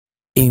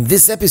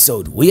this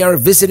episode, we are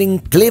visiting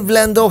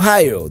Cleveland,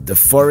 Ohio, the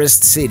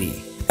Forest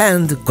City,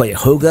 and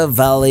Cuyahoga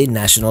Valley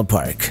National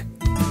Park.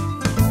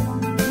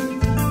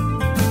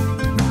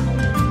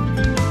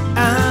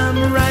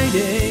 I'm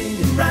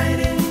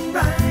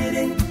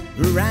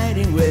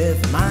riding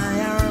with my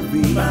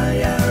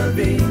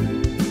RV,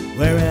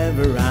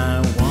 wherever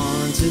I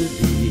want to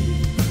be,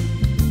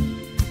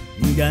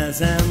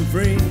 'cause I'm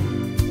free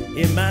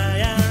in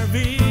my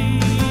RV.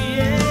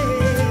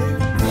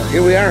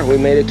 Here we are, we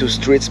made it to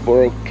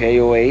Streetsboro,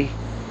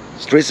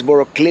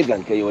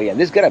 Cleveland, KOA, and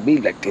this is gonna be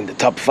like in the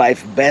top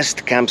 5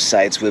 best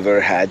campsites we've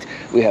ever had.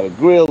 We have a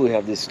grill, we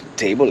have this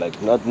table,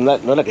 like not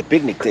like a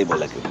picnic table,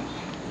 like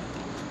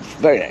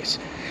very nice.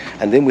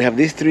 And then we have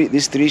these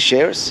three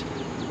chairs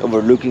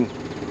overlooking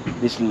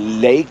this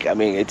lake. I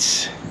mean,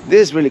 this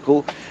is really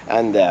cool,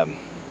 and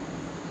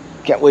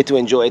can't wait to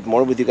enjoy it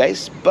more with you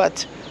guys.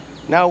 But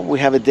now we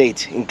have a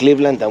date in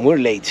Cleveland, and we're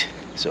late,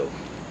 so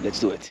let's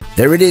do it.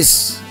 There it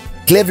is.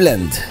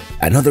 Cleveland,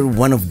 another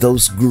one of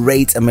those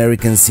great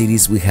American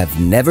cities we have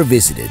never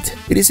visited.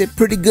 It is a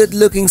pretty good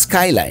looking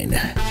skyline.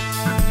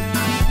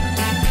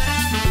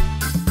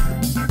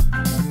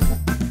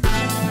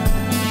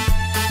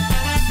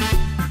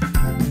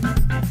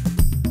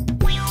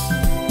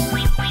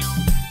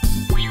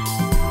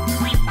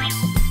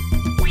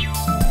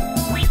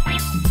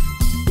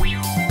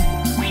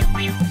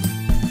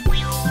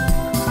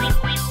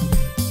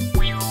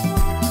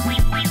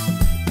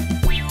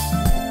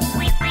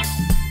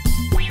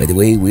 By the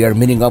way, we are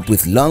meeting up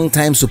with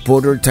longtime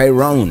supporter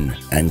Tyrone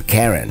and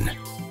Karen,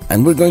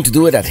 and we're going to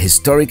do it at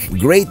historic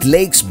Great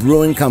Lakes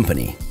Brewing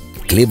Company,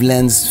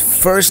 Cleveland's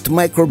first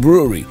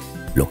microbrewery,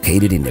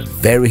 located in a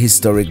very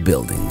historic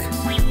building.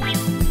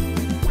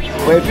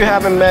 Well, if you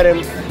haven't met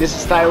him, this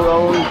is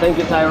Tyrone. Thank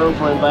you, Tyrone,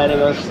 for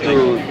inviting us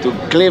to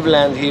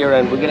Cleveland here,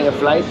 and we're getting a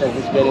flight, and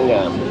he's getting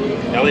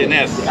Elliot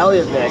Ness.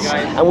 Elliot Ness.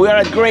 And we are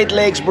at Great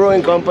Lakes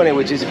Brewing Company,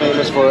 which is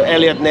famous for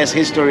Elliot Ness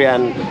history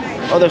and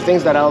other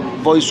things that I'll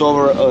voice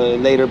over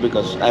later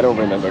because I don't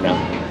remember now.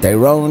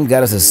 Tyrone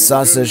got us a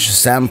sausage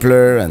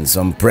sampler and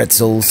some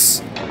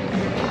pretzels.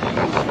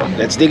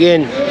 Let's dig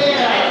in.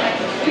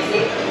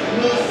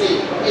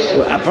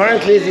 Well,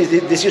 apparently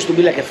this used to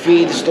be like a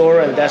feed store,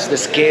 and that's the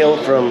scale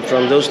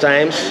from those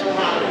times.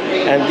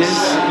 And this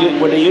is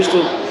when they used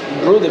to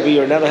brew the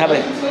beer. Now they have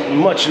a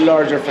much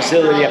larger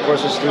facility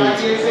across the street.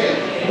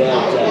 But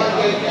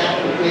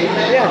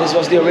yeah, this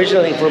was the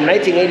original thing from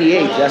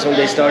 1988. That's when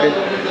they started.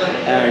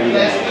 And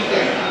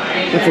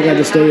I forgot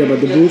the story about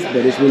the booth,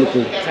 but it's really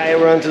cool.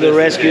 Tyrone to the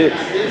rescue.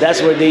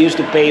 That's where they used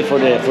to pay for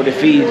the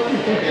feed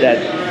that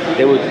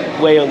they would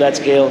weigh on that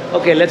scale.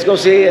 Okay, let's go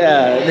see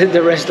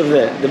the rest of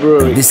the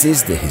brewery. This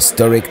is the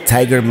historic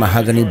Tiger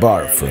Mahogany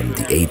Bar from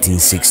the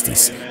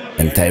 1860s.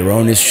 And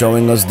Tyrone is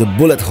showing us the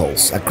bullet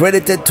holes,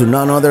 accredited to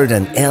none other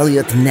than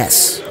Elliot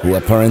Ness, who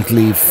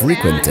apparently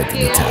frequented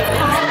the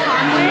tavern.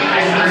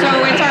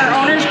 So it's our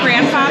owner's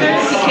grandfather.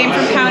 He came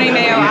from County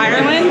Mayo,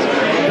 Ireland.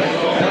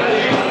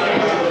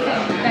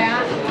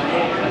 That,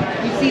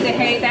 you see the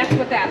hay, that's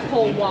what that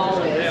whole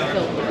wall is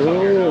filled with.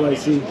 Oh, I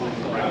see.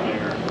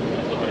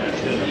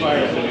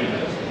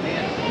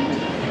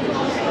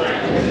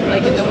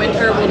 Like in the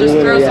winter, we'll just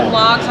throw some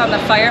logs on the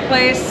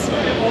fireplace,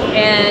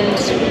 and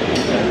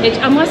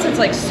unless it's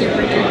like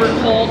super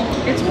duper cold,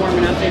 it's warm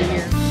enough in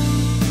here.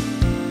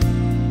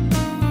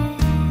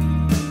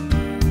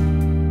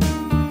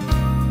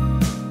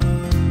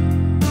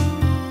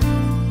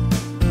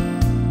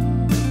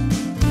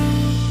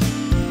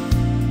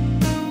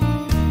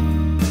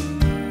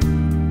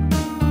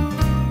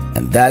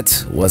 And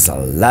that was a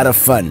lot of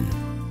fun.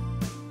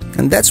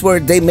 And that's where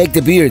they make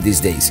the beer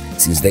these days,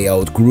 since they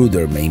outgrew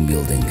their main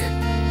building.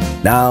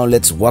 Now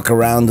let's walk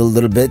around a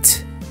little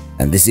bit,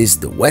 and this is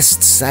the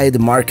West Side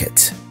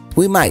Market.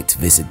 We might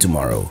visit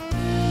tomorrow.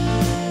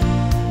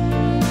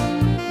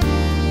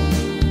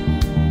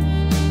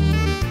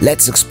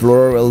 Let's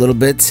explore a little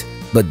bit,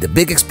 but the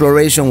big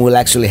exploration will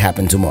actually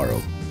happen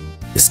tomorrow.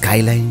 The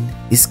skyline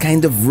is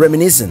kind of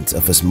reminiscent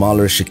of a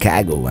smaller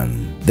Chicago,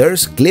 and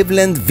there's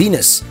Cleveland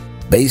Venus,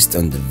 based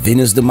on the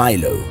Venus de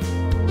Milo.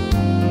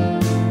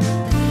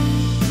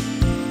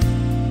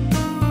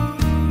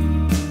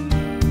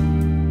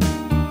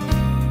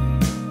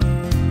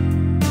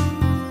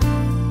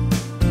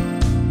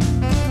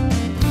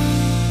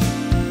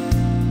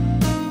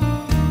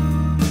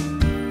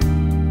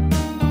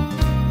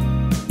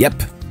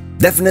 Yep,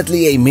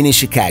 definitely a mini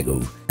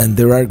Chicago. And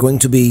there are going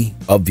to be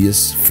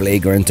obvious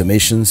flagrant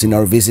omissions in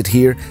our visit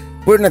here.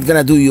 We're not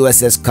gonna do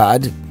USS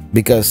Cod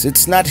because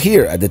it's not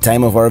here at the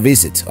time of our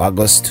visit,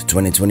 August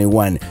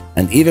 2021.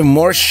 And even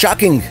more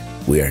shocking,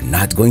 we are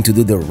not going to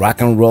do the Rock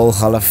and Roll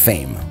Hall of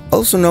Fame,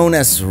 also known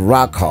as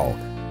Rock Hall.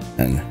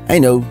 And I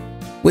know,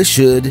 we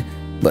should,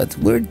 but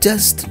we're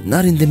just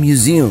not in the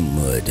museum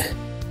mood.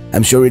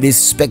 I'm sure it is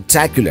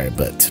spectacular,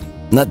 but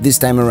not this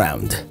time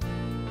around.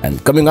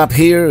 And coming up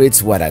here,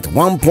 it's what at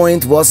one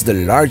point was the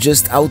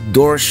largest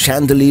outdoor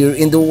chandelier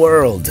in the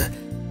world,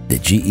 the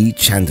GE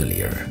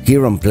Chandelier,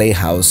 here on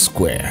Playhouse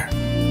Square.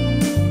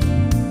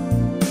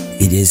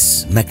 It It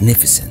is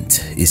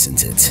magnificent,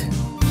 isn't it?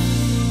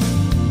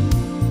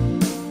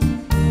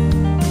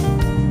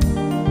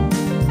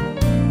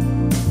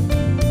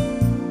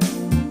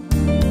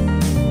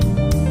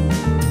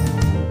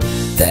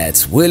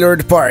 That's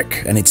Willard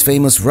Park and its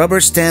famous rubber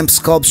stamp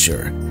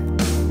sculpture.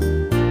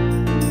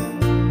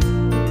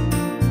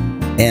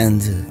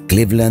 And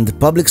Cleveland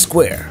Public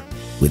Square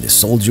with the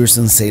Soldiers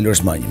and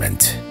Sailors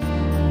Monument.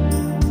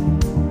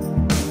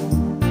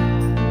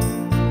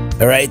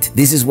 Alright,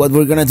 this is what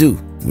we're gonna do.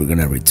 We're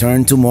gonna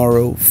return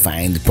tomorrow,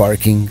 find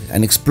parking,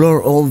 and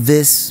explore all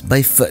this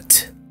by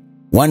foot.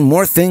 One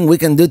more thing we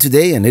can do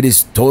today, and it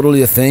is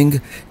totally a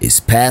thing, is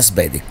pass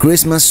by the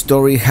Christmas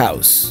Story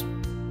house.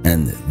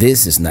 And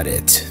this is not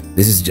it.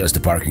 This is just a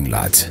parking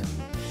lot.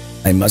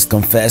 I must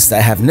confess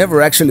I have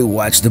never actually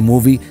watched the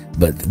movie,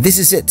 but this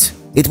is it.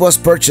 It was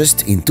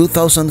purchased in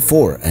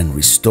 2004 and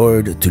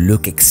restored to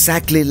look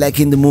exactly like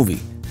in the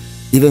movie,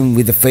 even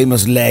with the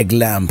famous leg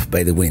lamp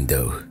by the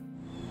window.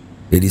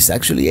 It is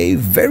actually a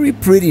very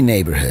pretty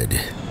neighborhood.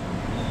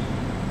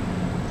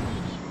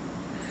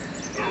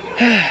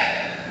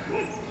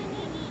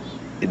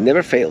 It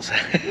never fails.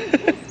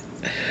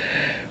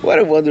 What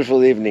a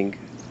wonderful evening.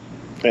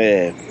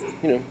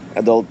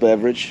 Adult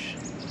beverage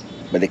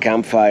by the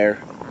campfire.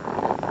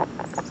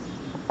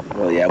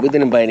 Well, yeah, we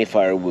didn't buy any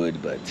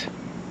firewood, but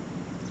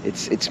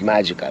it's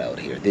magical out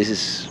here. This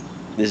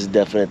is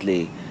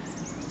definitely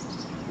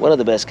one of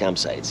the best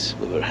campsites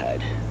we've ever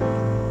had.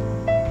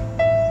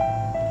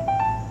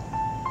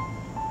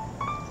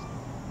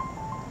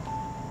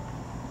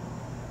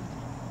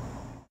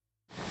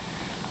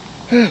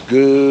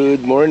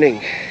 Good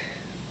morning.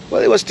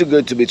 Well, it was too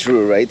good to be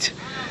true, right?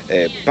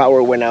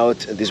 Power went out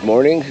this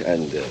morning,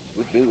 and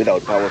we've been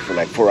without power for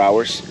like 4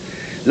 hours.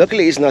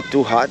 Luckily, it's not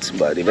too hot,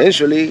 but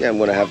eventually I'm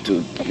gonna have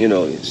to,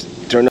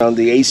 turn on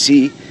the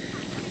AC.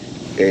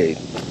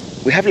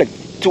 We have like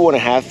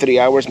 2.5, 3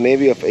 hours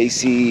maybe of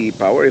AC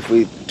power if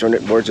we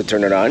were to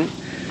turn it on,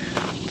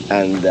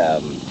 and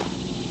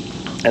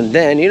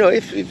then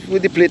if we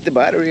deplete the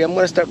battery, I'm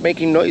gonna start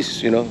making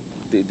noise.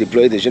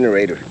 Deploy the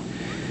generator.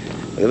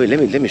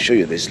 Let me show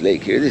you this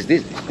lake here. This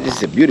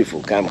is a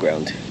beautiful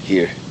campground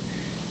here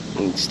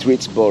in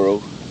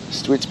Streetsboro,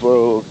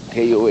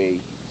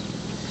 KOA,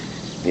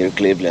 near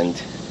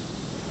Cleveland.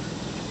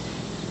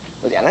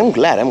 But and I'm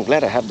glad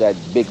I have that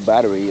big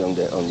battery on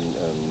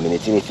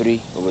Minitini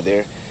III over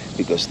there,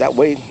 because that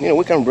way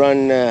we can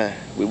run.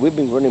 We've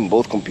been running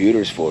both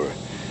computers for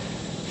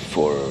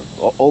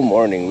all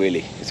morning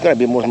really. It's gonna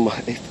be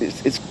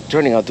it's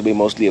turning out to be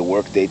mostly a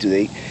work day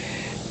today,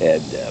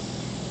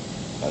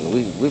 and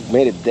we've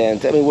made it down.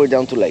 I mean, we're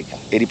down to like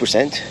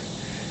 80%,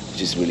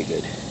 which is really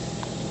good.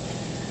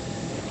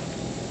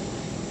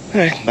 All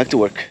right, back to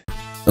work.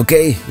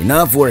 Okay,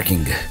 enough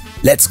working.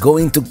 Let's go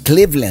into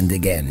Cleveland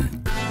again.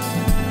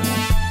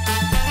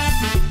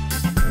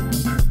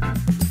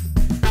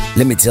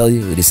 Let me tell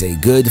you, it is a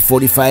good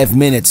 45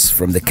 minutes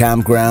from the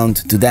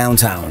campground to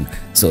downtown,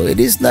 so it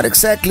is not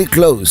exactly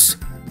close.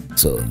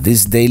 So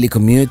this daily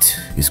commute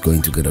is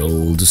going to get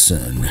old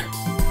soon.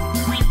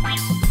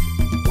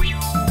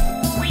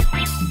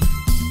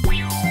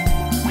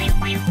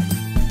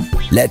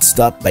 Let's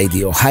stop by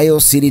the Ohio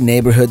City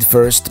neighborhood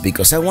first,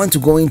 because I want to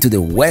go into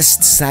the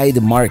West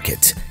Side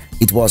Market.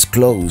 It was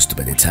closed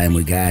by the time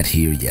we got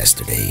here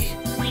yesterday.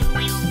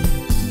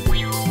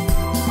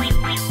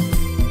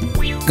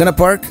 Gonna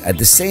park at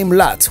the same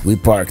lot we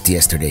parked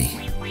yesterday.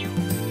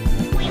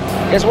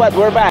 Guess what?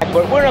 We're back,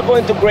 but we're not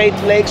going to Great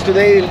Lakes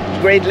today.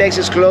 Great Lakes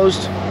is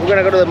closed. We're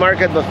gonna go to the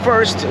market, but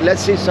first,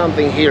 let's see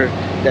something here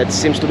that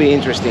seems to be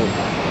interesting.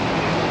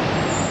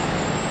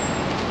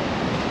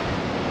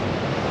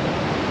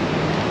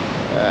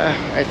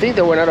 I think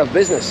they went out of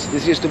business.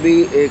 This used to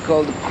be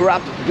called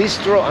Crop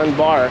Bistro and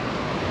Bar,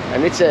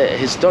 and it's a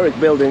historic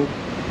building.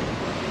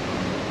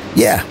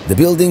 Yeah, the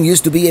building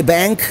used to be a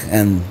bank,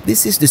 and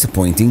this is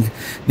disappointing.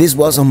 This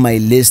was on my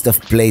list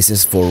of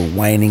places for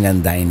wining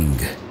and dining.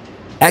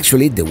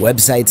 Actually, the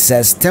website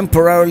says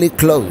temporarily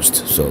closed,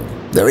 so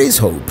there is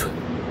hope.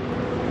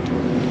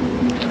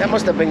 That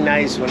must have been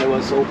nice when it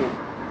was open.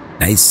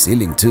 Nice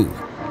ceiling too.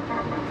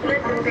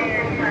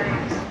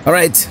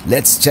 Alright,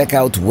 let's check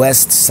out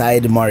West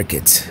Side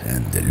Market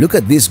and look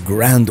at this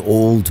grand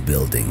old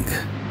building.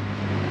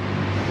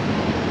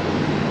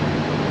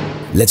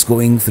 Let's go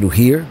in through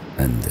here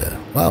and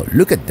wow,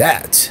 look at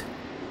that.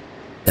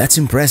 That's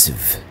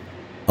impressive.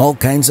 All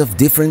kinds of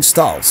different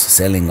stalls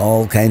selling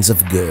all kinds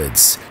of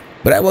goods.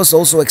 But I was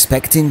also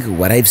expecting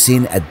what I've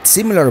seen at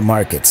similar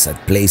markets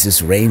at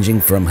places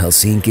ranging from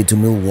Helsinki to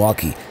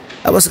Milwaukee.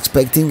 I was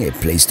expecting a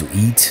place to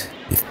eat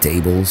with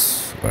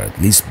tables, or at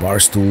least bar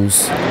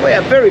stools. Oh yeah,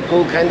 very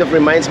cool. Kind of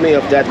reminds me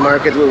of that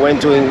market we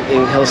went to in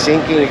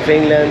Helsinki, in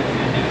Finland,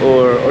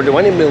 or the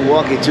one in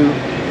Milwaukee too.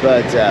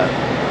 But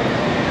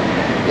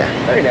yeah,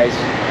 very nice.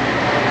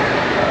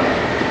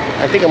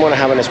 I think I'm gonna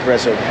have an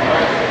espresso.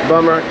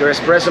 Bummer, the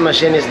espresso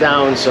machine is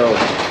down, so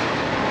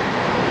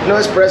no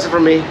espresso for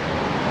me.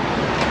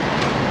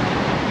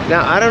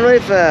 Now I don't know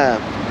if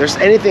there's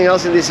anything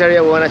else in this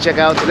area we want to check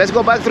out. Let's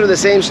go back through the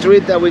same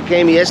street that we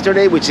came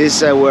yesterday, which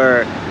is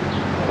where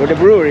the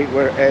brewery,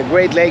 where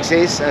Great Lakes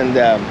is, and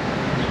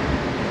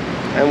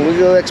we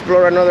will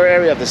explore another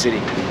area of the city.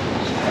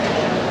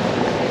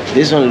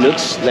 This one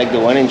looks like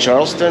the one in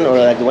Charleston or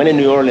like the one in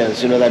New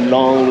Orleans, you know, that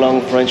long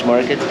French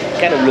market.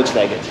 Kind of looks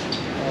like it.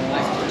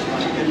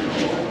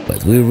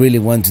 What we really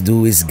want to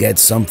do is get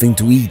something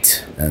to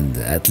eat, and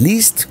at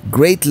least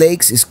Great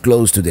Lakes is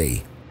closed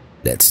today.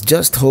 Let's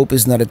just hope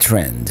it's not a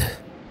trend.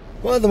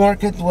 Well, the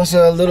market was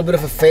a little bit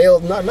of a fail,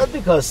 not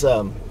because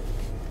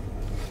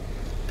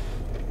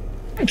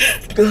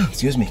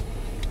excuse me.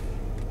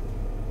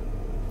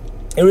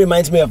 It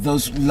reminds me of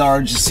those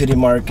large city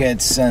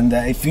markets, and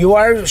if you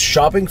are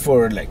shopping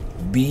for like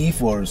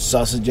beef or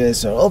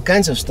sausages or all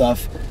kinds of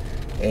stuff,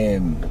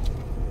 it'd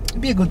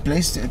be a good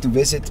place to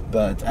visit.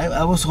 But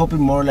I was hoping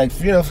more like,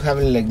 you know,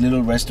 having like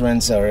little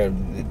restaurants or,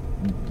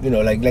 you know,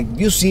 like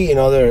you see in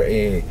other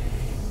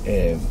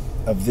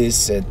of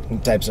these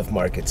types of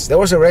markets. There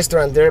was a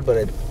restaurant there, but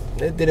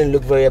it didn't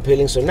look very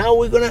appealing. So now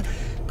we're gonna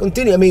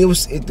continue. I mean,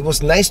 it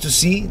was nice to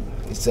see.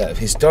 It's a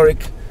historic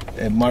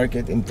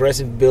market,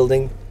 impressive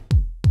building.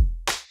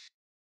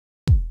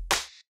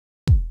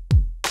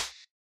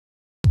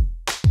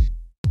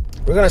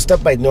 We're gonna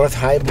stop by North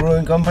High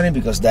Brewing Company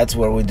because that's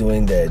where we're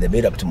doing the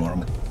meetup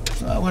tomorrow.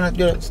 So I wanna,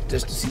 you know,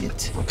 just to see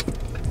it.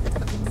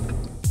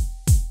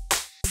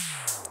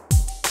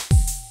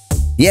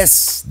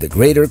 Yes, the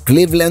Greater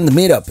Cleveland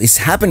Meetup is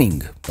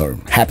happening, or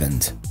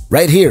happened,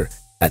 right here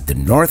at the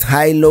North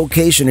High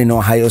location in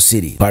Ohio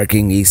City.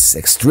 Parking is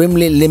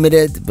extremely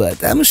limited,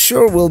 but I'm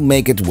sure we'll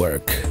make it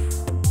work.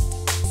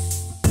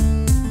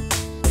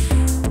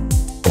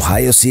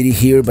 Ohio City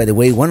here, by the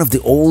way, one of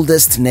the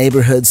oldest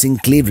neighborhoods in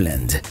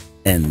Cleveland,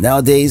 and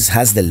nowadays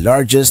has the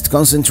largest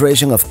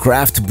concentration of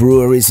craft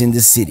breweries in the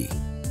city.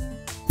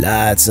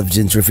 Lots of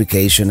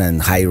gentrification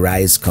and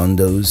high-rise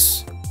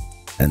condos.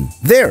 And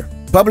there,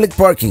 public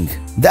parking,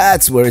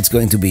 that's where it's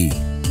going to be.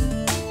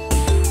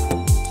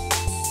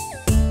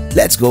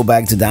 Let's go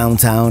back to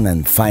downtown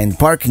and find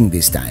parking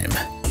this time.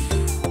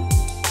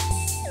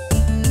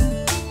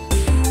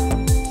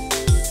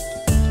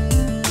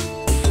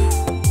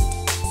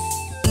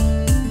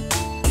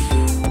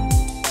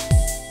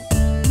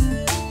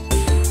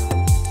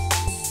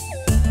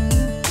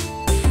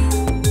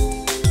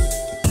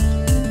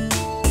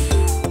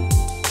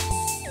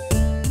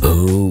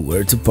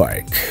 Where to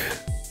park?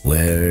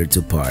 Where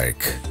to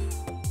park?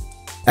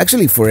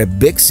 Actually, for a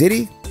big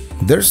city,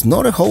 there's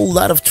not a whole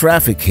lot of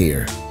traffic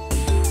here.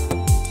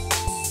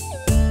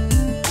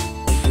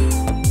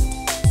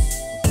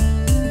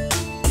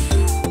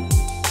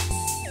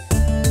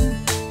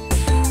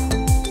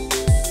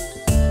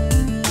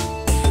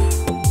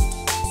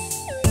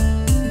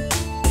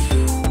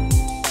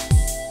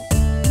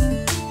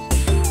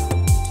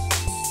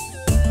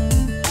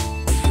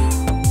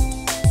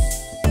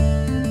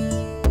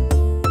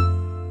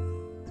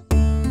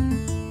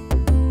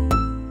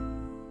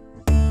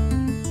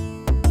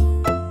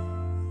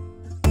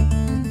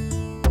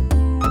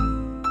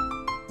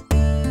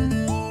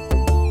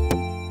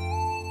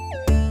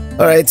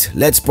 Alright,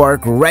 let's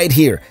park right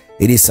here.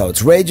 It is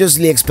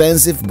outrageously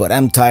expensive, but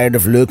I'm tired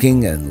of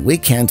looking and we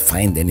can't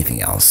find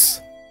anything else.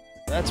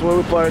 That's where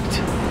we parked.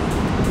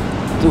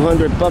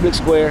 200 Public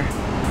Square.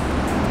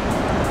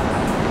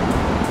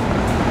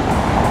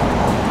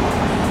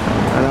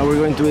 And now we're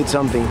going to eat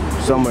something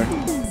somewhere.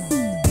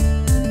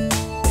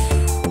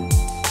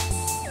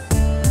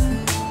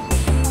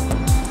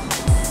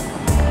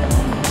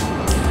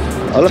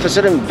 All of a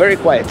sudden, very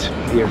quiet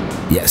here.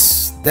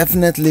 Yes,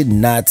 definitely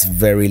not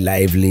very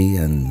lively,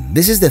 and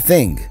this is the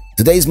thing.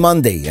 Today's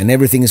Monday and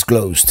everything is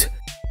closed.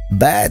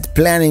 Bad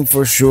planning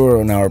for sure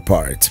on our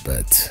part,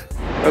 but...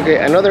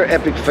 Okay, another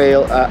epic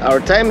fail.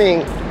 Our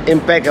timing,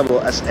 impeccable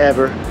as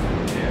ever.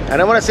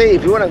 And I want to say,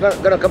 if you want to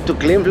gonna come to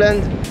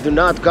Cleveland, do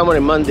not come on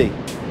a Monday,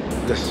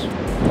 because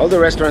all the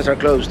restaurants are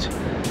closed.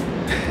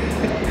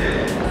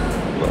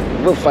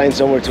 We'll find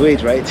somewhere to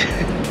eat, right?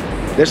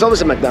 There's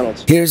always a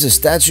McDonald's. Here's a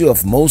statue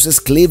of Moses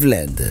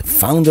Cleveland,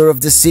 founder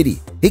of the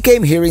city. He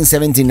came here in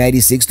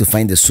 1796 to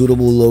find a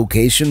suitable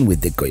location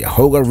with the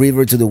Cuyahoga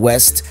River to the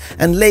west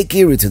and Lake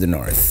Erie to the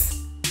north.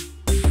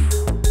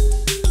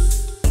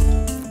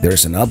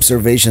 There's an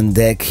observation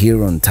deck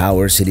here on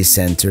Tower City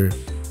Center.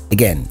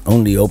 Again,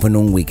 only open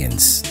on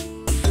weekends.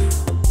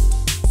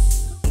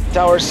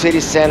 Tower City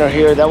Center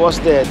here, that was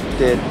the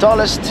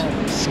tallest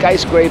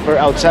skyscraper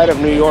outside of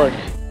New York.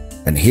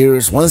 And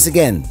here's once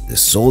again the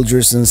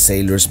Soldiers and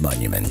Sailors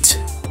Monument.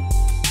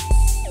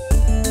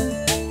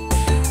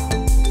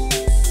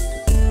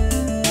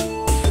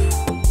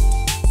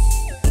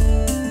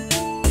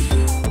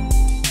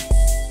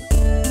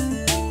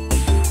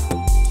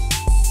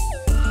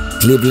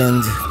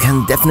 Cleveland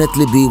can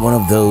definitely be one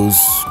of those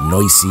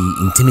noisy,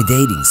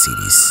 intimidating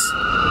cities.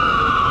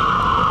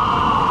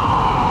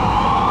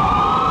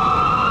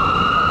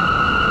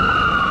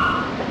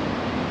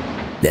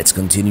 Let's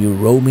continue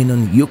roaming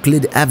on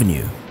Euclid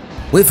Avenue.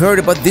 We've heard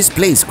about this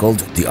place called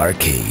The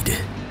Arcade.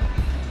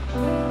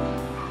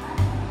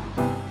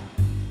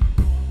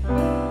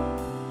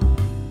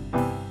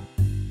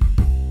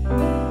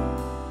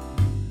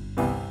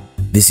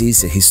 This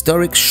is a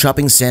historic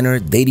shopping center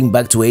dating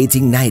back to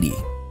 1890.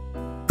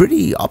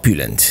 Pretty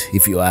opulent,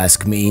 if you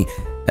ask me,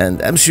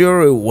 and I'm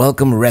sure a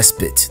welcome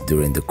respite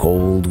during the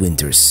cold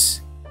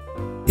winters.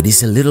 It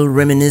is a little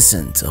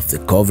reminiscent of the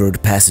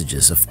covered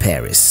passages of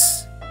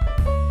Paris.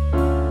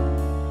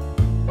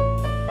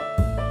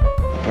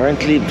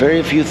 Apparently,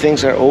 very few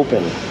things are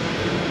open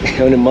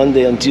on a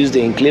Monday and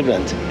Tuesday in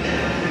Cleveland.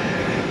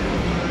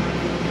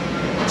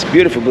 It's a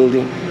beautiful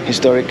building,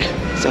 historic.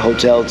 It's a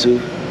hotel too,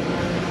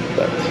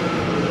 but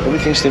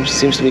everything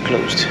seems to be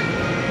closed.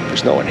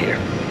 There's no one here.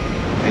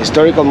 A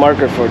historical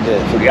marker for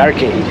the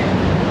arcade.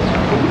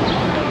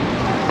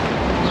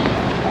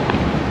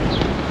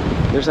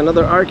 There's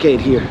another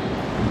arcade here.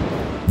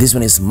 This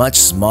one is much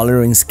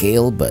smaller in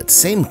scale, but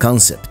same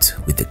concept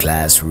with the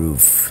glass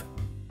roof.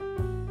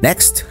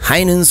 Next,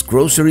 Heinen's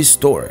grocery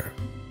store,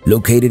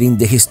 located in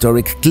the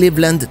historic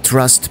Cleveland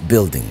Trust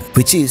building,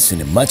 which is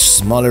in a much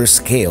smaller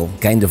scale,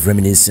 kind of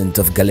reminiscent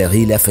of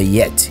Galeries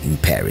Lafayette in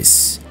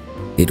Paris.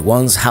 It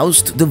once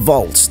housed the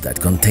vaults that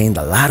contained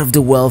a lot of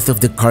the wealth of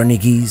the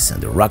Carnegies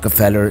and the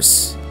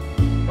Rockefellers.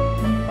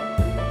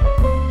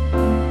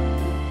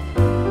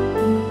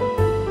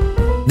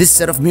 This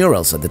set of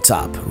murals at the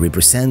top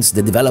represents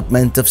the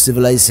development of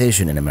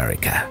civilization in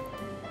America.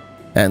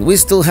 And we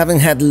still haven't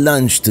had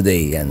lunch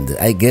today, and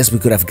I guess we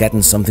could have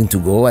gotten something to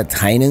go at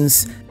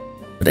Heinen's,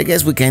 but I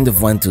guess we kind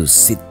of want to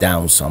sit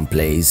down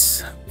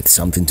someplace with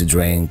something to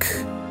drink.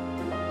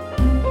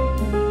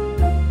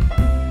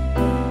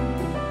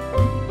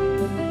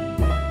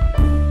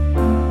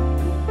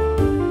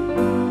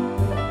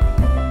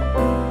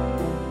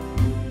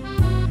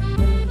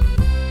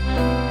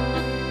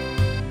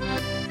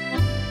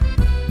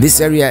 This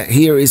area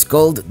here is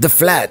called the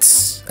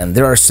Flats, and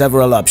there are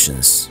several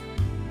options.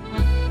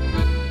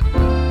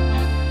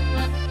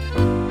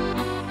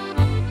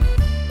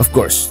 Of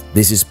course,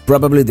 this is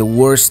probably the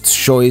worst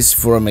choice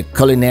from a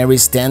culinary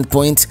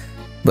standpoint,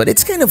 but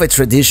it's kind of a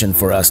tradition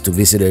for us to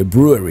visit a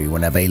brewery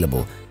when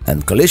available,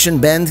 and Collision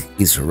Bend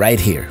is right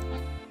here.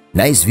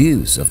 Nice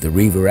views of the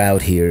river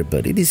out here,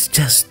 but it is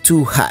just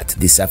too hot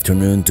this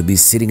afternoon to be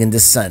sitting in the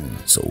sun,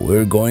 so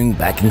we're going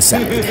back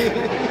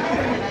inside.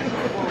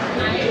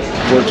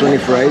 420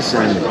 fries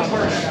and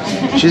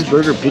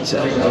cheeseburger pizza.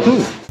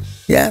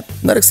 Yeah,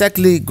 not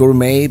exactly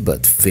gourmet,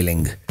 but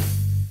filling.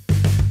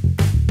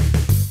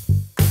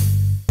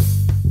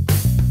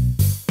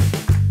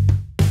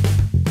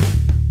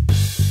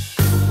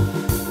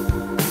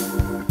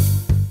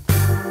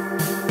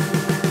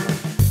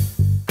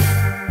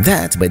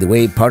 That, by the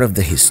way, part of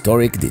the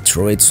historic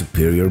Detroit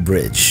Superior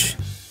Bridge.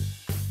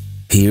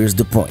 Here's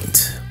the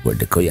point where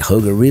the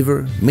Cuyahoga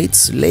River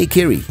meets Lake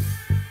Erie.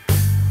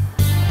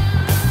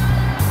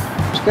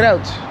 Check it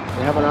out.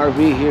 They have an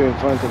RV here in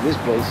front of this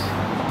place.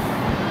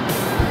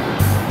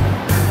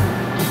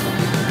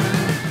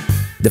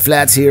 The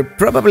flats here,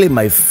 probably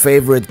my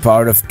favorite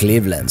part of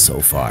Cleveland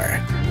so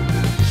far.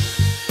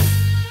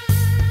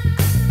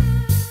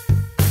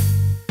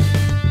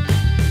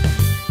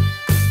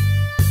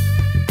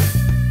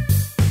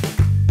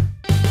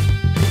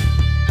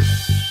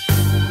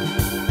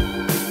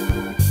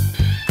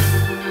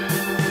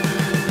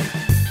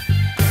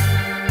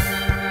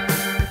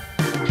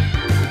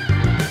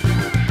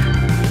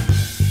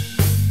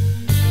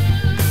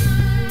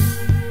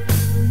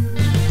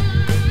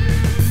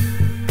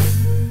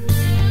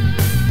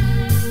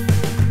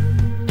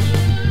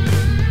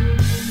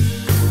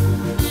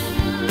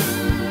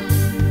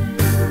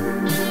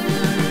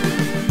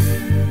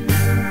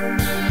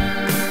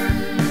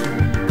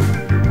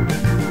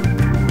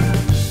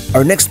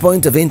 Our next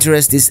point of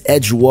interest is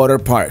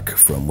Edgewater Park,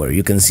 from where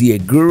you can see a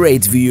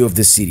great view of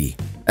the city.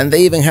 And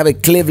they even have a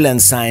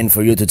Cleveland sign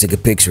for you to take a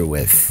picture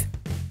with.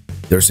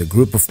 There's a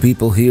group of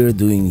people here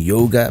doing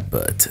yoga,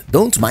 but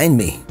don't mind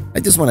me. I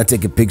just want to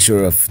take a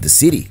picture of the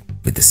city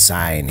with the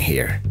sign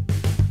here.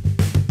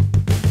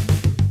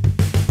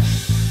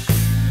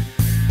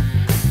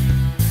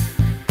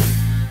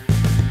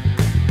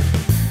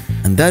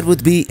 And that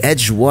would be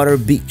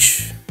Edgewater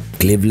Beach,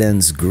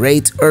 Cleveland's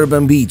great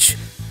urban beach.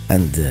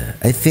 And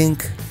I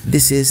think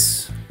this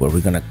is what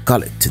we're gonna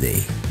call it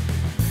today.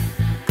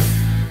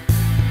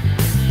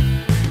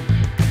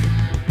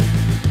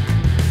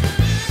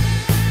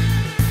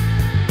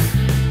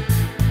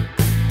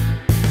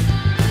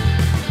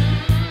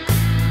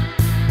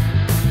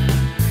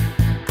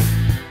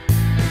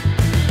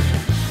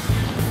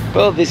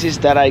 Well, this is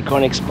that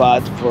iconic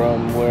spot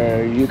from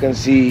where you can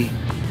see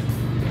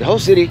the whole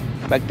city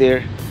back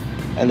there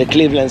and the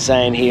Cleveland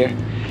sign here.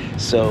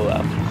 So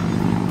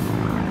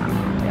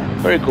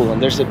very cool,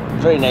 and there's a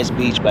very nice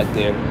beach back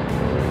there.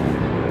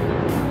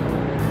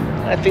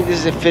 I think this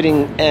is a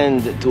fitting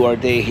end to our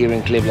day here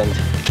in Cleveland.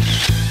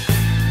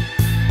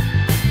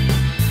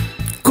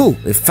 Cool,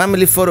 a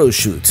family photo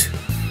shoot.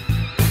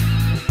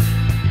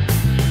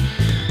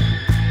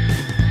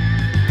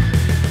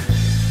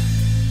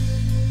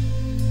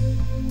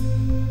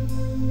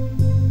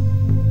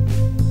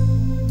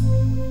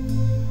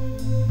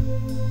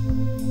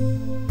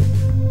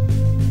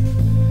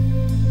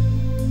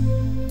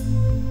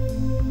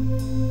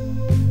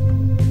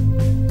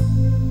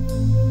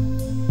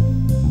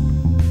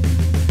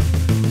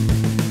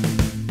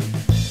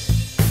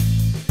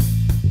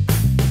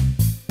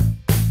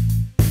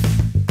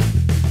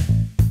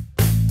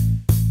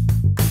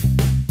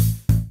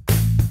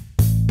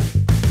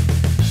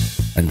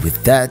 And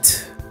with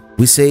that,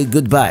 we say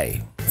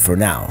goodbye, for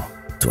now,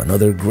 to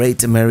another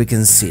great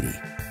American city.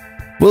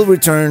 We'll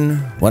return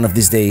one of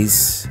these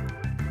days.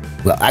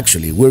 Well,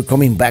 actually, we're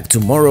coming back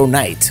tomorrow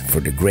night for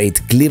the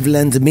great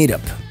Cleveland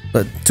Meetup.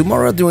 But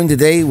tomorrow during the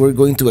day, we're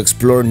going to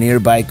explore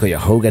nearby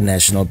Cuyahoga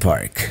National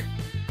Park.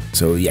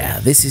 So yeah,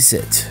 this is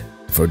it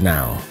for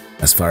now,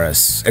 as far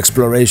as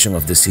exploration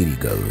of the city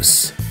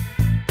goes.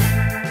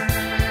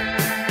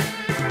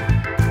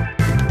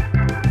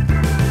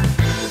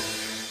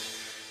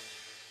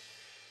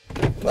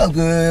 Well,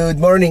 good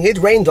morning. It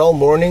rained all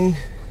morning,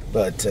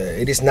 but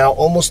it is now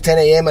almost 10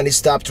 a.m. and it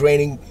stopped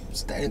raining.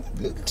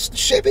 It's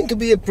shaping to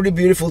be a pretty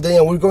beautiful day,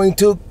 and we're going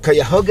to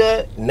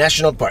Cuyahoga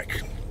National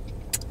Park.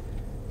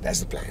 That's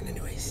the plan,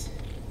 anyways.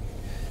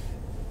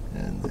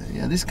 And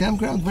yeah, this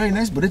campground very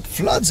nice, but it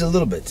floods a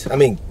little bit. I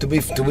mean, to be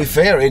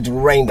fair, it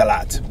rained a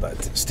lot, but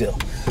still.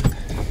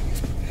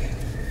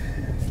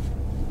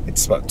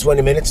 It's about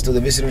 20 minutes to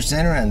the visitor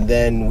center, and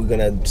then we're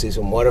gonna see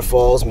some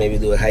waterfalls, maybe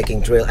do a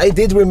hiking trail. I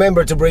did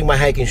remember to bring my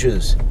hiking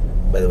shoes,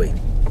 by the way.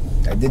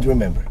 I did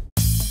remember.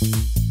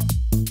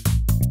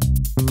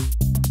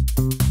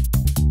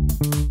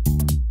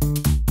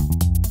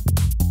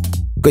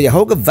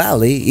 Cuyahoga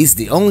Valley is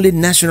the only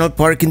national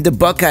park in the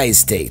Buckeye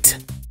State,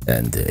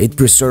 and it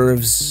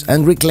preserves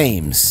and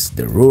reclaims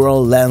the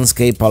rural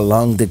landscape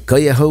along the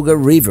Cuyahoga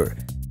River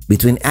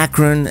between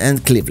Akron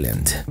and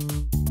Cleveland.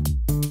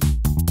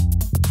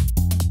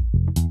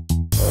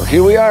 Well,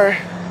 here we are,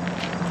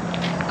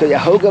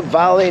 Cuyahoga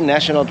Valley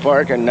National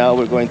Park, and now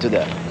we're going into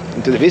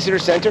the visitor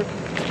center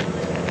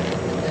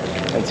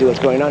and see what's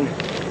going on.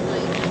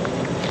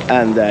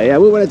 And yeah,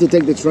 we wanted to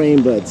take the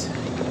train, but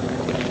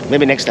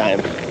maybe next time.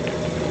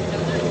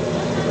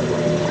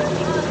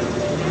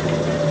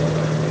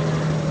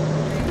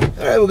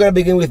 Alright, we're gonna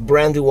begin with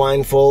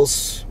Brandywine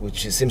Falls,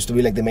 which seems to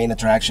be like the main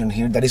attraction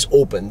here that is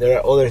open. There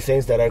are other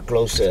things that are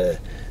closed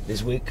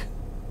this week.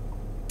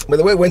 By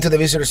the way, went to the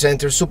visitor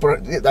center,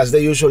 super, as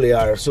they usually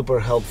are,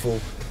 super helpful.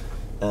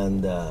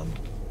 And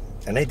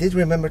I did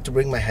remember to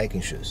bring my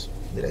hiking shoes.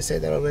 Did I say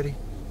that already?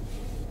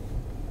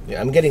 Yeah,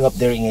 I'm getting up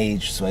there in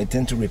age, so I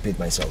tend to repeat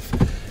myself.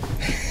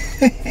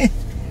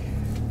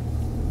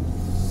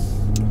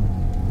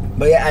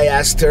 But yeah, I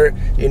asked her,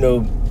 you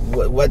know,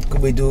 what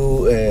could we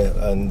do,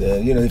 and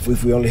you know,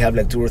 if we only have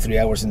like 2 or 3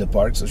 hours in the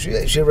park. So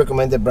she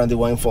recommended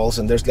Brandywine Falls,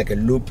 and there's like a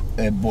loop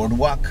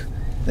boardwalk.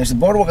 There's a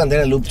boardwalk and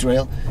then a loop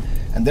trail,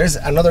 and there's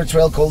another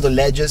trail called the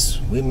Ledges.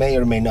 We may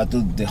or may not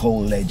do the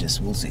whole Ledges.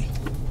 We'll see.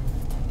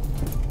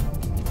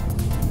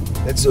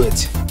 Let's do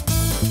it.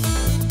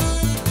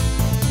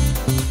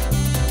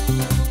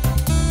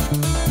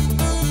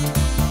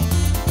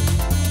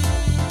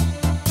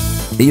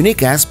 The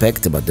unique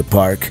aspect about the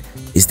park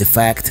is the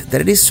fact that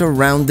it is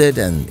surrounded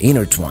and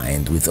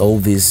intertwined with all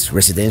these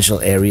residential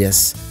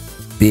areas,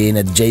 being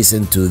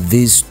adjacent to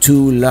these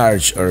 2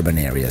 large urban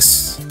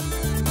areas.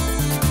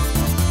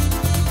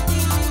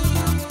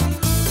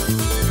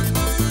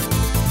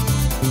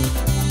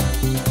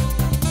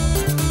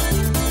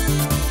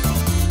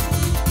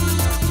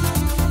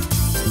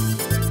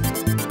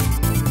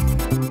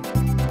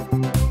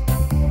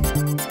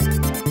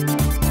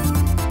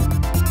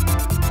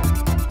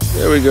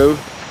 There we go.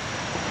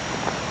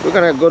 We're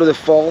gonna go to the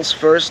falls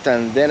first,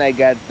 and then I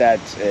got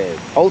that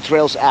All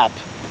Trails app,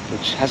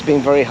 which has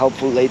been very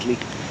helpful lately,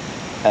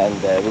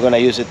 and we're gonna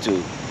use it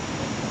to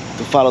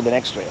follow the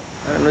next trail.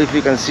 I don't know if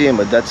you can see them,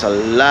 but that's a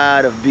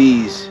lot of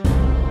bees.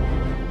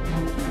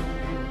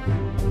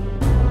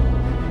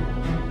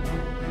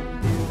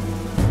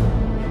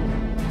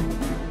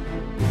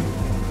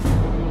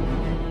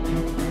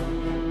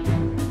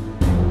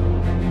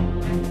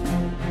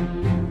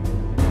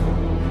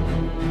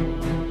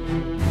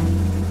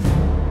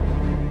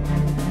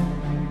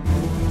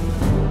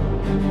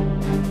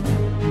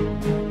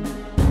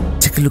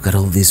 Look at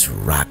all these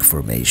rock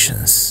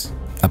formations,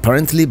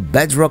 apparently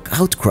bedrock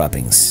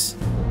outcroppings.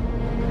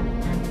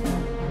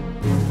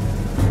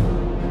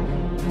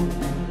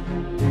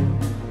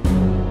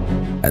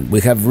 And we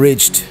have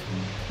reached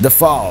the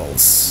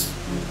falls.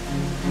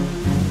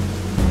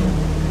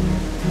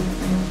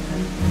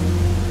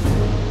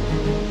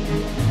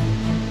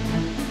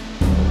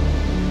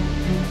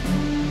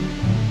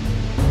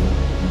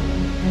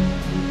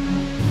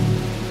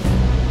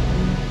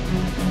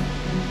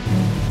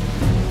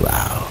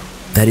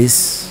 That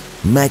is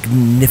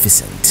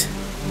magnificent.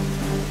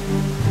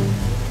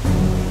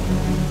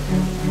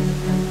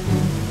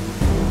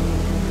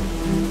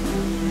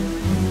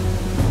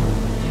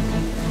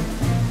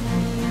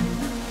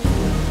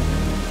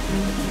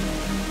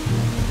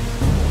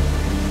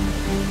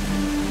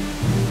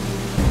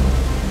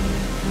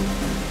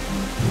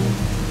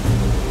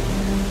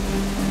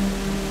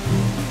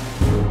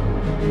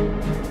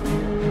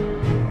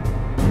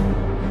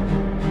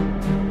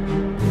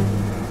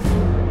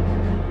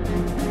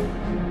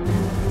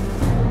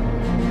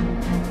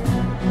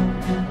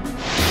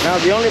 Now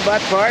the only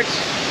bad part,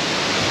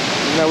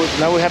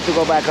 now we have to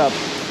go back up.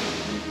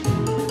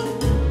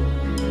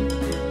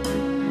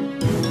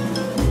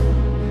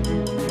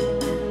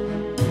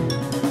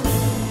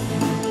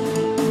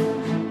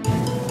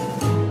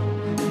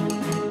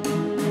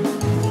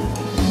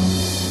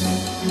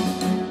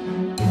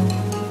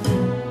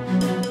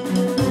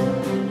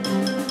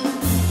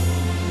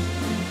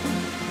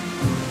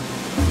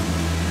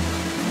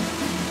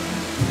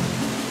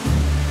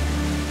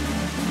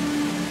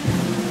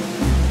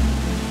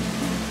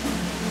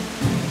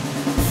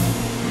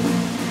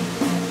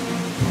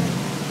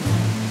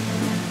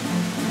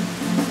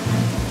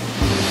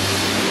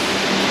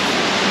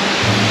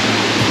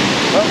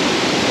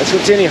 Let's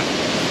continue.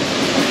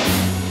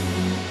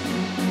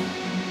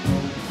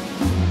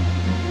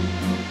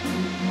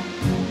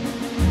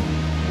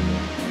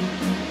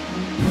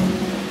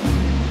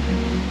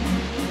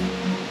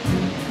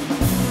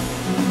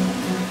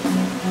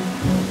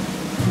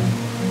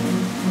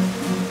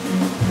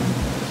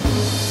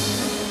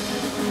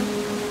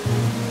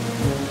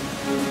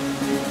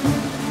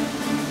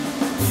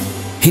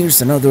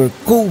 Here's another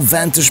cool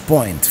vantage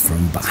point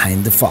from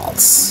behind the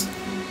falls.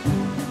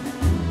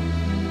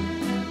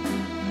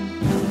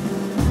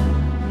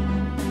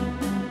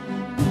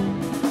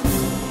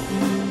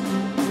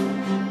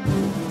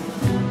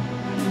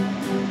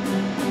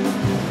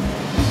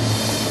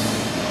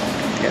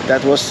 Yeah,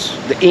 that was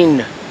the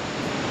inn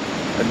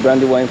at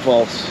Brandywine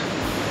Falls.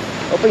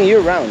 Open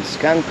year-round.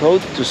 Scan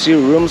code to see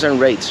rooms and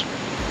rates.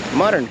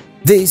 Modern.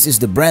 This is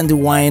the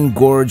Brandywine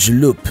Gorge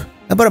Loop.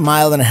 About a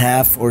mile and a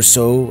half or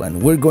so,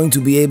 and we're going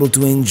to be able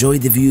to enjoy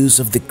the views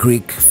of the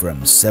creek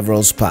from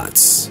several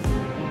spots.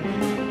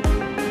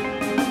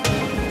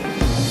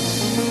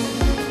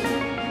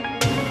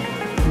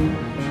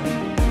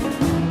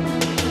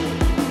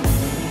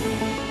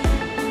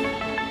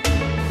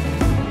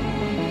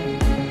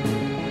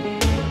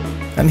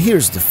 And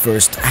here's the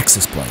first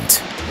access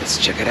point. Let's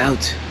check it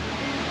out.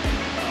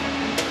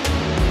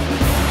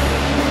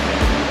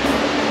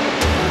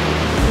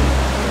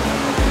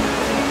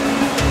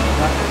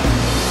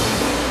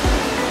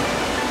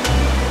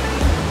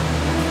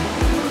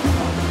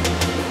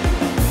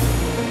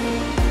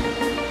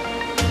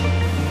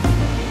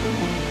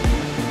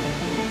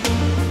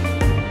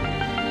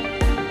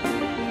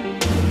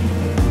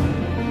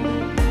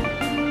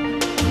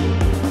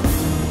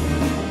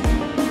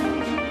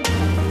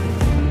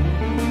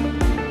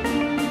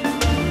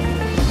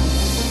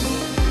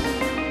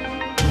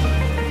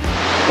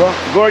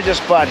 Well, gorgeous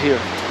spot here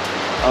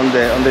on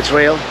the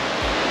trail,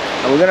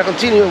 and we're gonna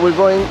continue. We're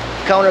going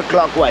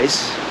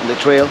counterclockwise on the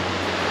trail.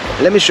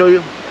 Let me show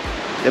you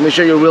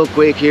real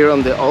quick here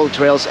on the All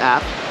Trails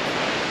app.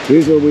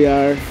 Here's where we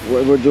are,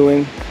 what we're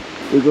doing.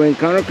 We're going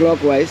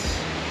counterclockwise,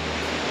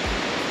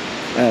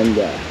 and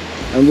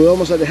we're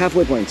almost at the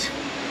halfway point.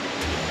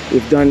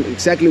 We've done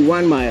exactly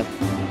 1 mile.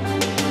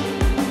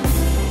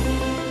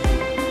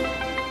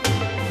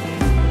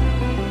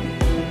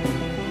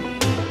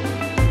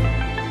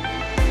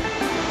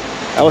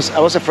 I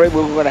was afraid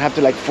we were gonna have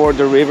to like ford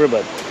the river,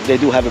 but they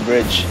do have a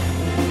bridge.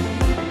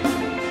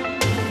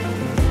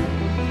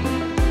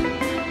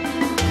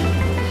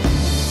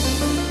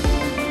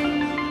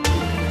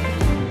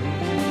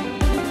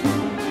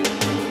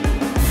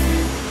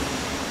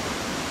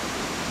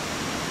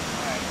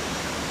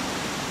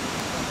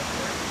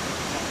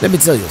 Let me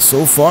tell you,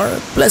 so far,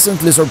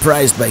 pleasantly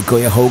surprised by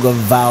Cuyahoga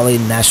Valley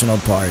National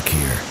Park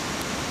here.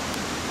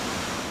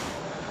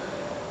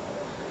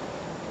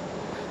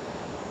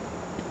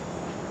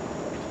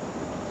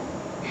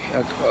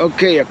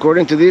 Okay,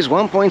 according to this,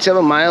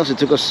 1.7 miles. It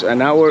took us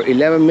 1 hour,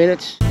 11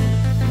 minutes.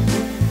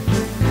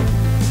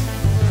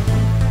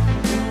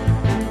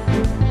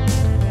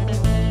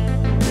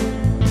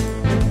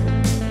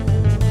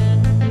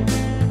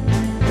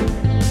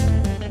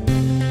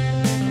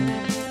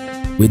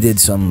 We did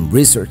some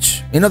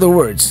research, in other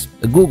words,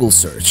 a Google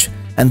search,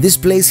 and this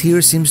place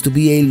here seems to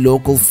be a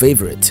local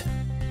favorite.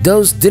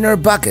 Doe's Dinner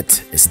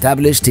Bucket,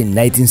 established in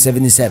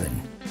 1977.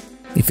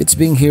 If it's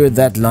been here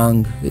that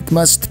long, it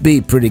must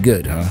be pretty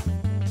good, huh?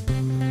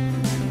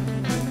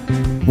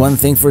 One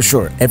thing for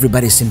sure,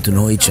 everybody seemed to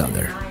know each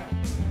other.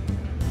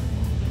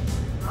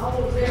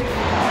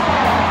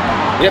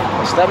 Yep,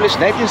 established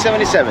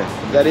 1977.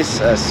 That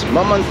is as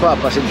mom and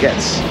pop as it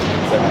gets.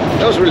 But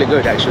that was really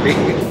good, actually.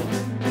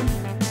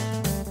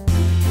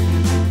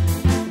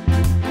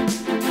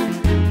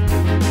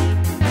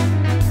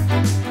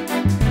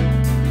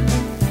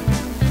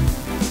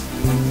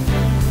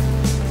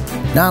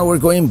 Now we're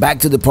going back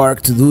to the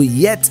park to do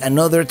yet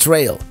another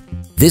trail.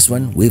 This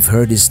one, we've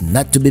heard, is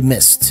not to be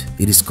missed.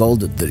 It is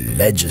called the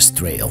Ledges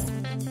Trail.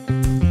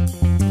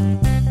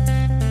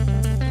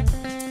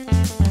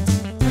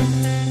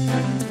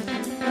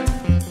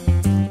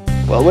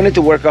 Well, we need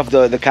to work off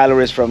the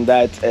calories from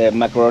that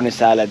macaroni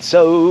salad,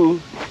 so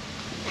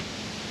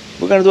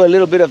we're gonna do a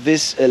little bit of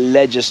this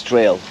Ledges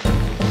Trail.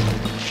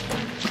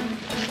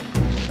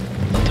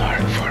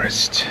 Dark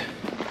forest.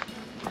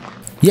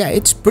 Yeah,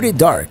 it's pretty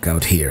dark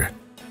out here.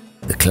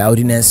 The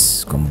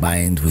cloudiness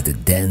combined with the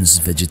dense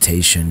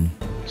vegetation.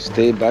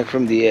 Stay back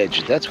from the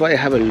edge. That's why I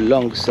have a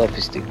long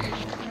selfie stick.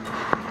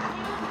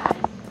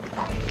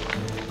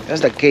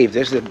 That's the cave.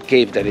 There's the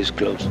cave that is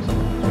closed.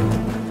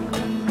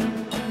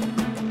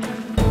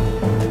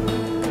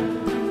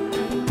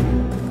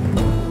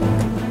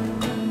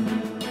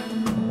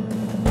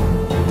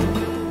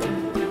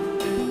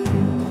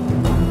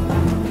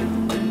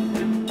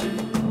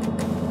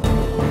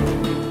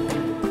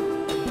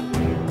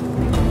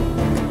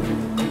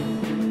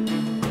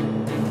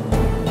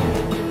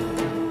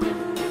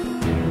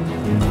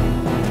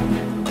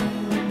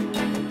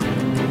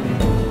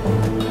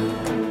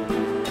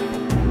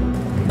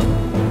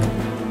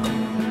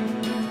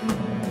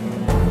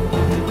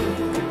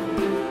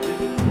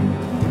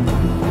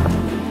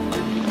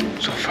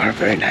 are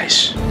very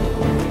nice.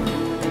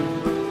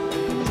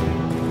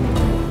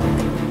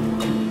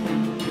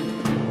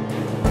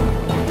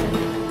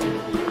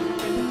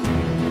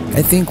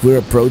 I think we're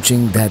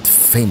approaching that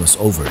famous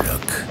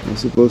overlook. I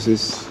suppose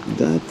it's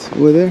that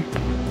over there?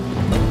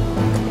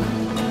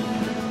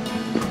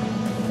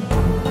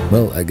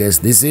 Well, I guess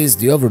this is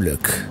the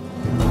overlook.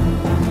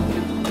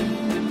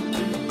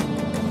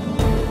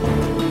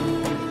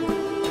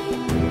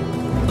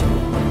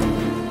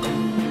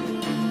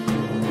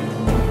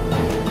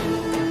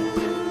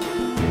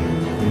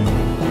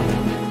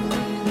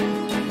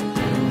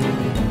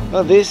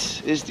 Well,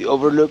 this is the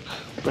overlook.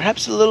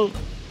 Perhaps a little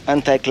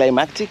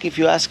anticlimactic, if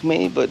you ask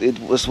me, but it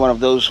was one of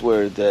those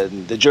where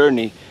the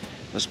journey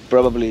was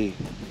probably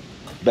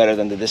better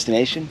than the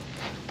destination.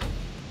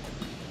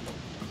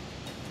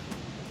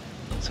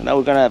 So now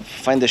we're gonna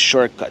find a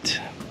shortcut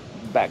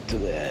back to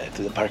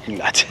the parking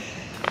lot.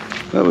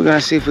 Well, we're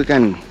gonna see if we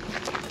can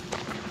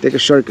take a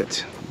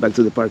shortcut back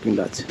to the parking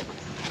lot.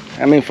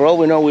 I mean, for all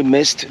we know, we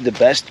missed the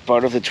best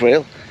part of the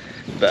trail,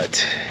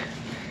 but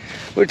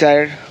we're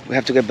tired. We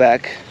have to get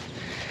back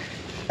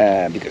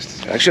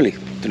because actually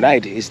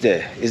tonight is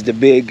the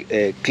big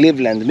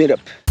Cleveland meetup.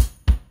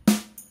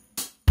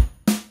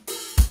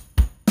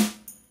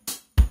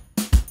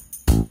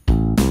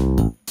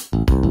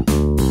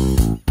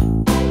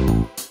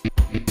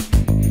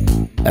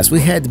 As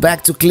we head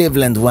back to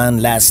Cleveland one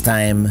last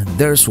time,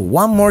 there's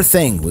one more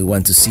thing we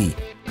want to see,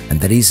 and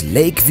that is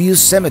Lakeview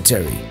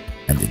Cemetery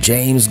and the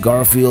James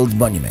Garfield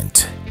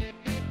Monument.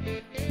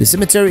 The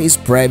cemetery is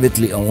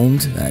privately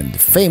owned and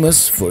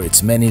famous for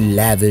its many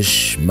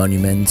lavish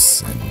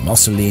monuments and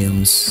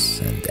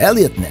mausoleums and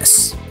Elliot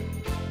nests.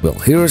 Well,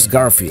 here's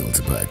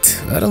Garfield,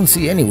 but I don't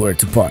see anywhere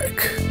to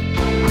park.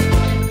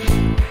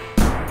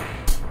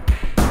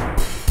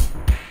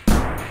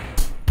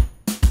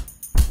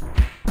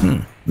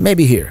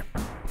 Maybe here.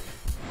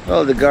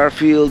 Well, the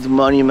Garfield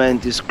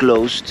Monument is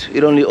closed.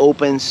 It only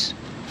opens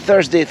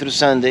Thursday through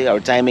Sunday. Our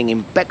timing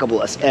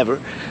impeccable as ever.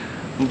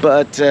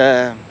 But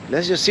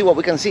let's just see what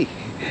we can see.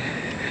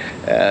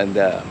 And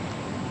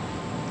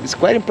it's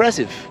quite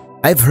impressive.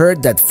 I've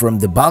heard that from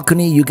the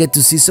balcony you get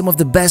to see some of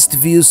the best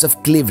views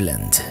of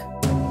Cleveland.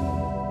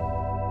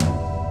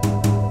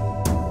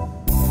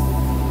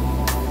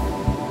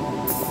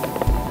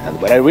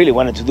 And what I really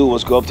wanted to do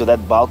was go up to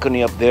that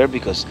balcony up there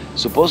because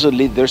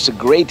supposedly there's a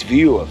great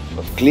view of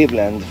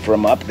Cleveland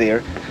from up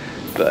there.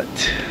 But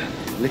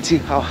let's see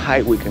how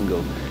high we can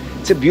go.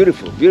 It's a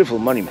beautiful, beautiful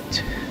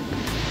monument.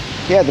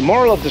 Yeah, the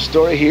moral of the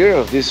story here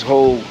of this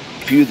whole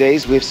few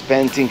days we've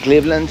spent in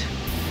Cleveland,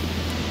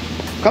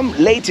 come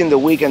late in the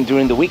week and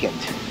during the weekend.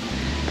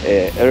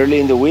 Early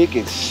in the week,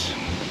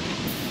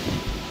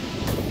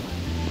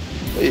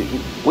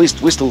 we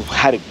still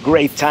had a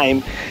great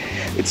time.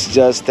 It's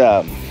just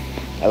a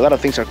lot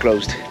of things are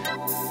closed.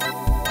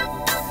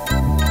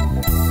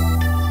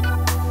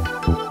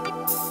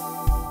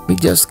 We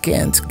just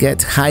can't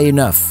get high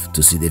enough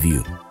to see the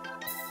view.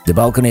 The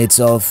balcony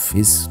itself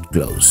is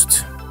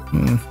closed.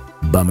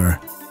 Bummer.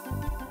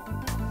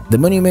 The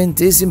monument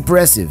is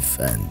impressive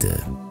and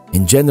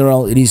in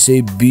general it is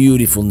a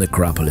beautiful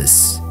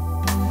necropolis.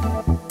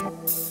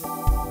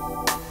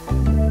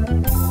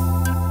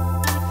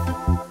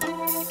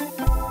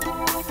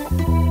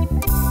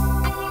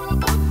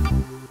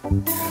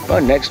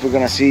 Well, next we're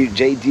gonna see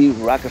J.D.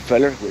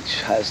 Rockefeller,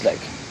 which has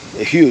like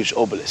a huge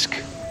obelisk.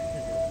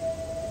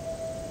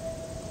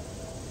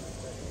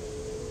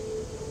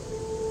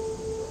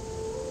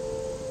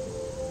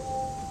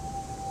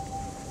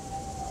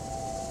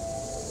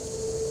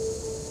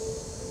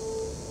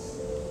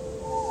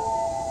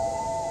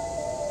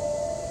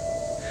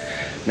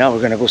 Now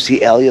we're gonna go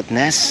see Elliot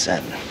Ness,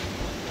 and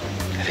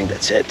I think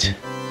that's it.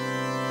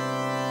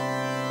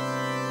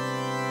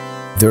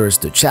 There's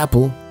the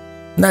chapel,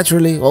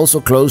 naturally also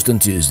closed on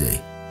Tuesday.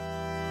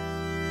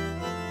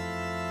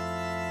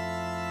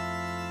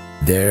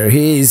 There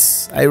he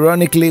is,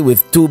 ironically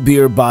with 2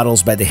 beer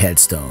bottles by the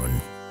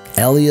headstone.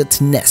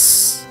 Elliot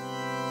Ness.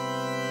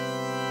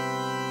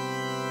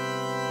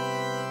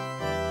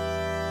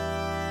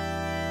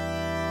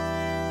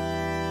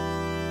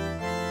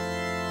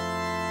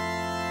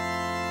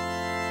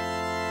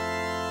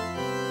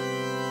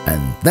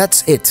 And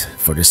that's it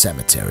for the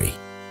cemetery.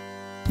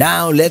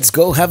 Now let's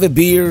go have a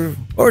beer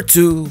or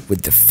two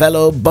with the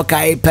fellow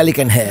Buckeye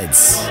Pelican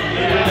heads. Oh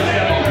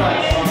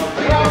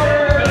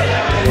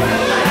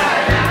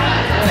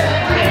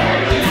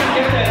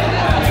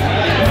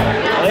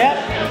yeah,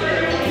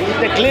 this is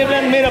the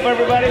Cleveland meetup,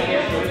 everybody.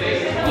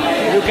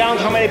 If you count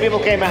how many people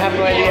came, I have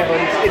no idea,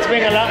 but it's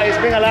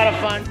been a lot of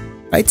fun.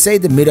 I'd say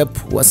the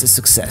meetup was a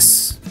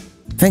success.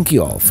 Thank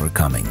you all for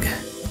coming.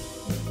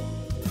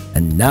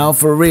 And now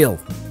for real,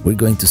 we're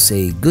going to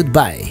say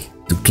goodbye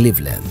to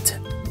Cleveland.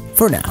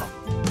 For now.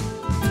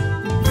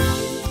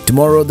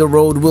 Tomorrow the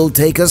road will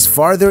take us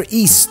farther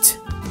east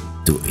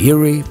to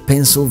Erie,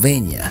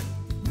 Pennsylvania.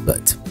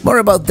 But more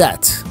about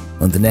that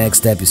on the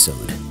next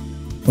episode.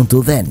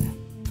 Until then,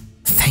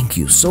 thank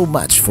you so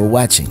much for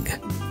watching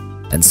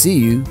and see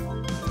you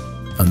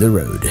on the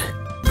road.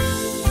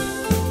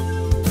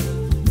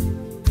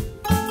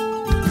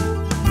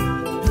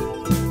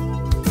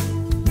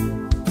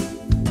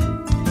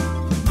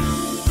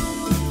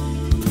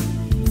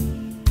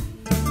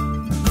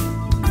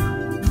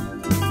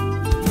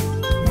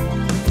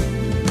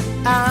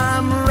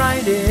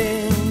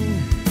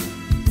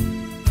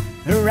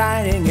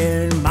 riding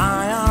in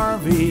my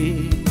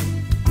RV,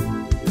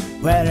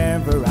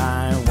 wherever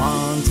I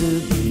want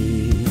to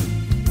be.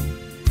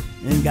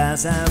 And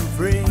 'cause I'm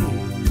free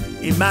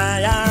in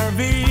my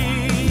RV,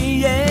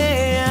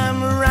 yeah,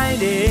 I'm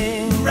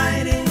riding,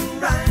 riding,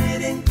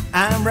 riding.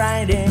 I'm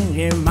riding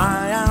in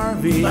my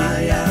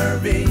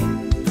RV,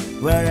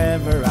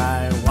 wherever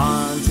I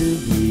want to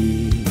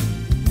be.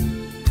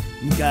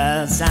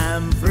 'Cause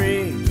I'm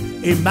free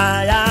in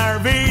my RV.